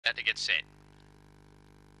about to get set.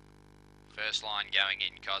 First line going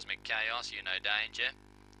in, Cosmic Chaos, You Know Danger.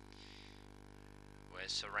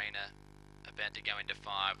 Where's Serena? About to go into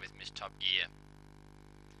 5 with Miss Top Gear.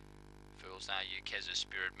 Fools Are You, Kez's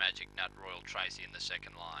Spirit, Magic Nut, Royal Tracy in the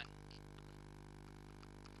second line.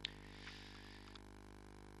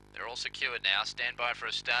 They're all secured now. Stand by for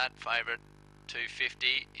a start. Favourite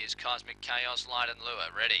 250 is Cosmic Chaos, Light and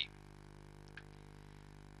Lure. Ready.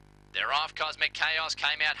 They're off. Cosmic Chaos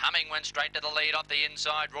came out humming, went straight to the lead off the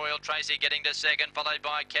inside. Royal Tracy getting to second, followed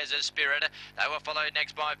by Kez's Spirit. They were followed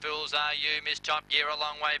next by Fools Are You, Miss Top Gear a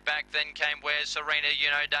long way back. Then came Where's Serena, You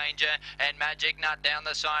Know Danger, and Magic Nut down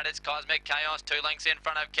the side. It's Cosmic Chaos, 2 lengths in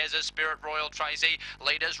front of Kez's Spirit. Royal Tracy,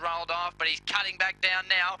 leaders rolled off, but he's cutting back down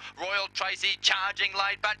now. Royal Tracy charging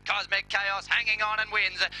late, but Cosmic Chaos hanging on and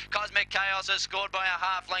wins. Cosmic Chaos has scored by a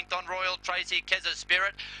half length on Royal Tracy, Kez's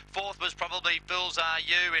Spirit. Fourth was probably Fools Are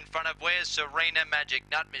You in front of Where's Serena, Magic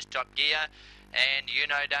Nut, Miss Top Gear, and You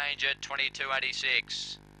Know Danger,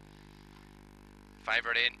 22.86.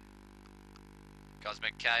 Favourite in,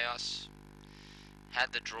 Cosmic Chaos,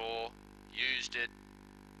 had the draw, used it.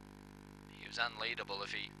 He was unleadable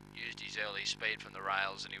if he used his early speed from the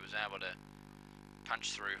rails, and he was able to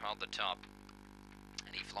punch through, hold the top.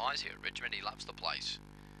 And he flies here at Richmond, he loves the place.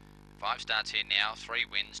 5 starts here now, 3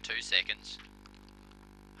 wins, 2 seconds.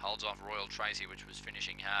 Holds off Royal Tracy, which was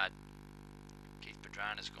finishing hard. Keith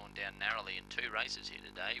Pedran has gone down narrowly in 2 races here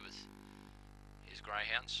today with his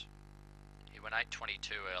greyhounds. He went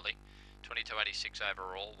 8.22 early, 22.86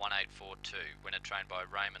 overall, 1.842. Winner trained by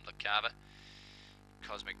Raymond LaCava.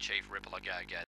 Cosmic Chief, Ripple a Go-Go.